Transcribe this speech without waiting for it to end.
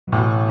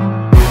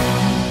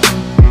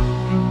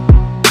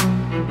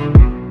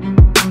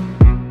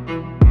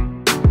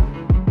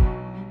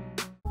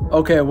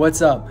Okay,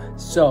 what's up?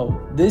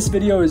 So, this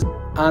video is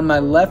on my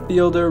left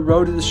fielder,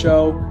 road to the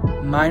show,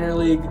 minor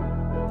league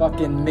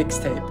fucking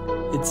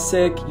mixtape. It's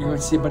sick. You're going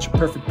to see a bunch of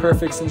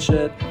perfects and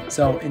shit.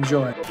 So,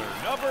 enjoy.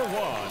 Number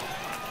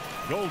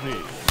 1,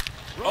 Goldie.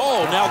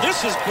 Oh, now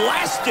this is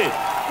blasted.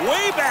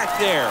 Way back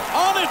there.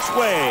 On its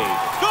way.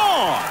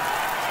 Gone.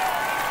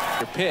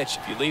 Your pitch,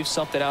 if you leave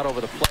something out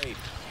over the plate,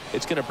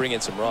 it's going to bring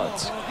in some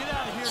runs.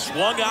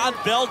 Swung on,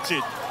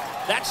 belted.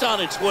 That's on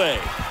its way.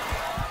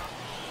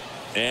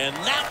 And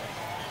that.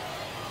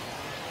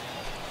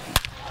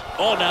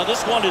 Oh, now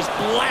this one is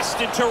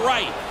blasted to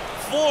right.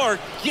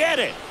 Forget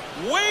it.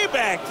 Way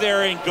back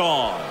there and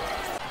gone.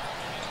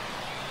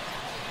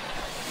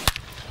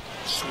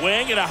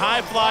 Swing and a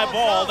high fly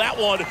ball. That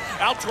one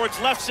out towards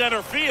left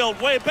center field.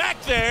 Way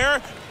back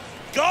there.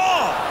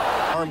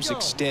 Gone. Arms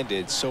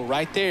extended, so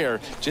right there,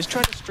 just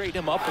trying to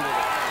straighten him up a little.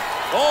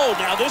 Oh,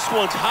 now this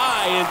one's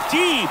high and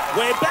deep.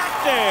 Way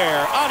back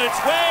there. On its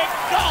way.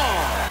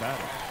 Gone.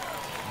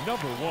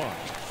 Number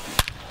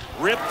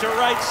 1. Ripped to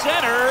right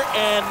center,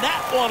 and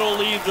that one will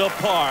leave the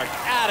park.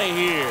 Out of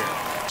here.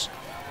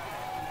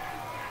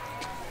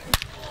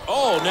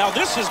 Oh, now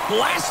this is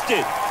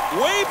blasted.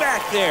 Way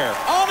back there.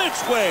 On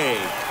its way.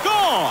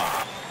 Gone.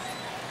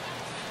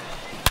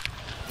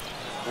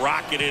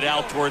 Rocketed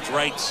out towards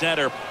right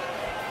center.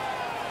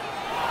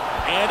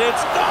 And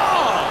it's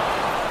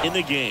gone. In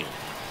the game.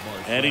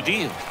 And he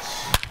deals.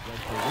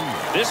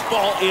 This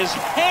ball is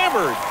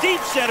hammered.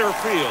 Deep center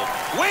field.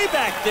 Way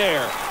back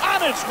there.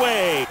 On its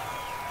way.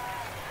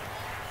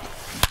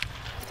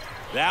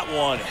 That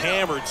one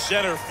hammered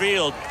center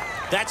field.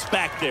 That's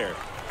back there.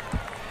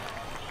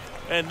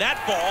 And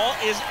that ball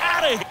is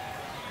out of here.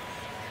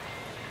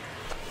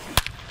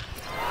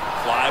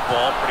 Fly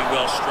ball, pretty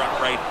well struck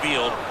right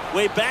field.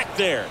 Way back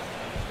there.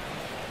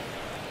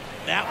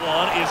 That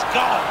one is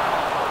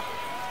gone.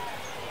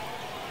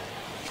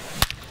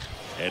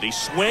 And he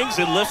swings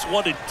and lifts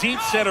one to deep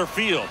center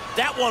field.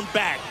 That one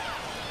back.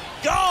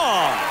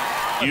 Gone.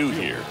 You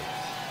here.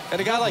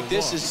 And a guy like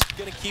this is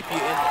going to keep you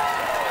in.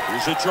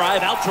 Here's a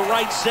drive out to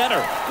right center.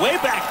 Way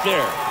back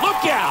there.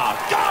 Look out.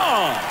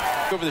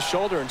 Gone. Over the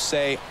shoulder and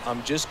say,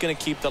 I'm just going to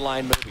keep the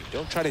line moving.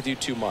 Don't try to do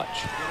too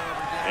much.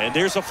 And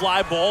there's a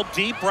fly ball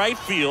deep right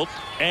field.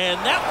 And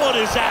that one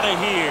is out of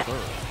here.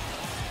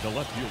 The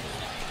left fielder,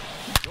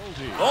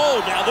 Goldie.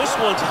 Oh, now this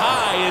one's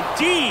high and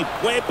deep.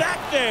 Way back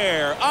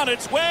there. On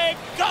its way.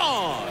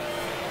 Gone.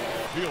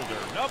 Fielder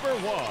number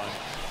 1,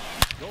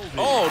 Goldie.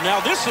 Oh, now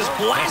this is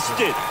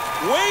blasted.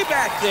 Way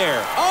back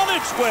there. On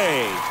its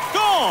way.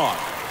 Gone.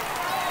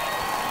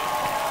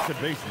 The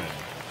baseman,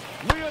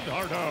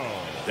 Leonardo.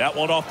 That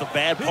one off the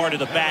bad part of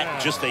the bat.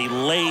 Just a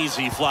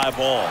lazy fly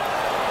ball.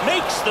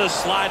 Makes the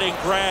sliding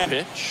grab.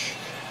 Pitch.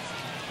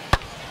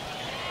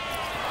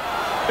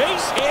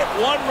 Base hit.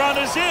 1 run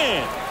is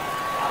in.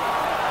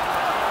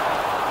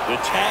 The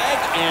tag,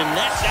 and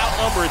that's out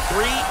number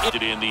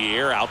 3. In the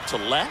air, out to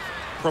left.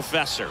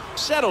 Professor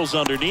settles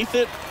underneath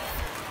it.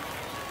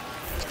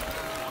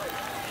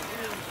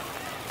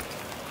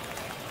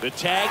 The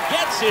tag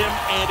gets him,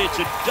 and it's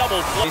a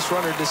double play. Base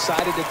runner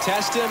decided to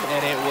test him,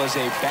 and it was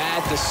a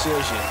bad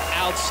decision.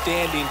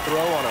 Outstanding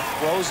throw on a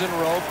frozen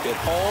rope at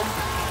home.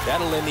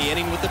 That'll end the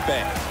inning with a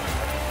bang.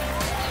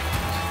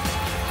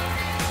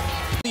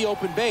 The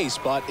open base,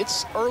 but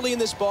it's early in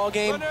this ball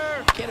game.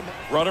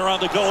 Runner on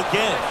the go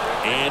again,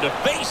 and a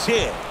base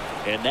hit,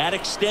 and that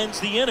extends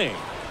the inning.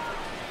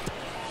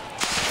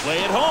 Play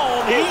it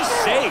home, he's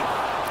safe,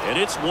 and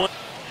it's 1.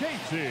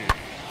 Casey.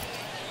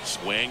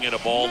 Swing and a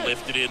ball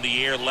lifted in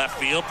the air, left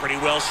field, pretty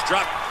well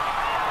struck.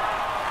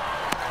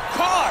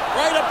 Caught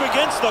right up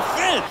against the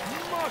fence.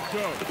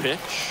 The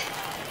pitch.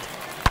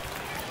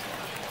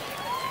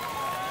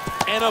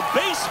 And a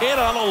base hit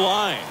on a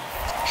line.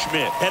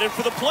 Schmidt headed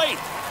for the plate.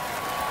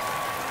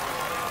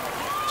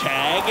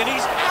 Tag, and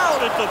he's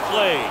out at the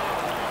plate.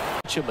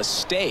 A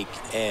mistake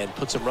and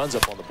put some runs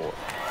up on the board.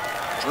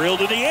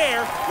 Drilled in the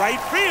air, right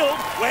field,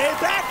 way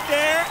back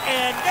there,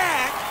 and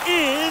that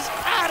is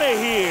out of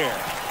here.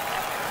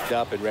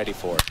 Up and ready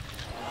for it.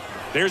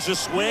 There's a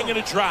swing and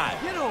a drive.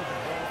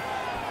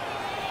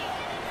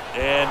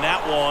 And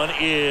that one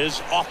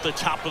is off the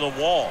top of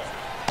the wall.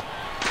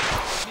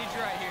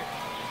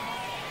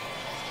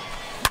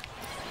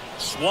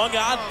 Swung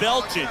on,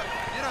 belted.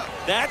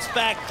 That's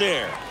back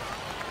there.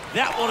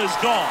 That one is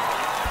gone.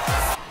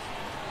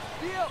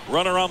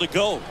 Runner on the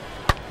go.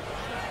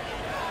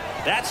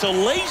 That's a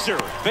laser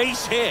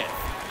base hit.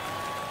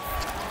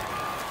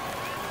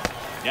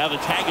 Now the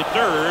tag at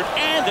third,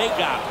 and they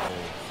got it.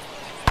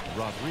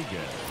 Rodriguez.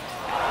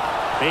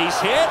 Base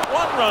hit,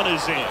 1 run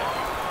is in.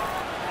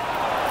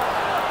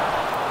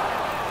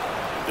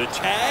 The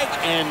tag,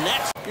 and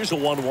that's, here's a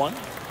 1-1.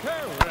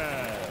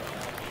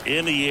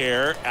 In the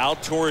air,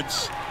 out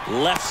towards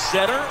left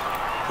center.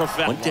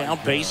 Went down,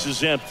 base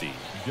is empty.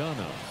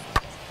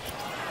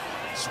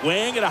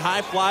 Swing and a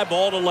high fly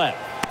ball to left.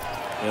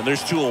 And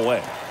there's 2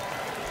 away.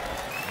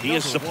 He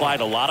has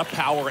supplied a lot of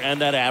power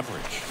and that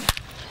average.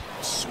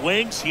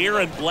 Swings here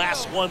and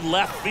blasts one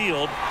left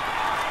field.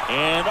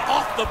 And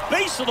off the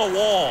base of the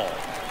wall.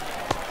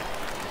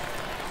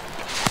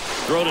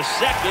 Throw to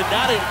second,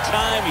 not in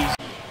time.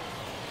 He's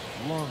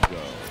Longo.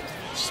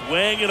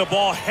 swing and a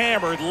ball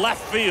hammered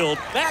left field.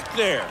 Back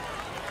there.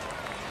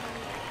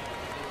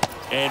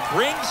 And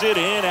brings it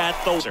in at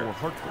the... For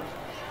Hartford,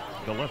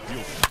 the left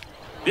fielder.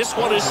 This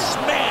one is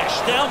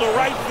smashed down the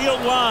right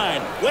field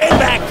line. Way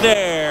back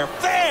there.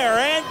 Fair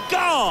and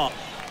gone.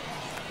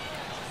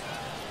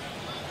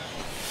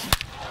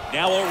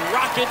 Now a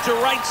rocket to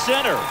right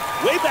center.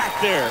 Way back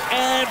there.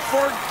 And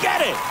forget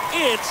it.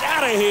 It's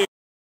out of here.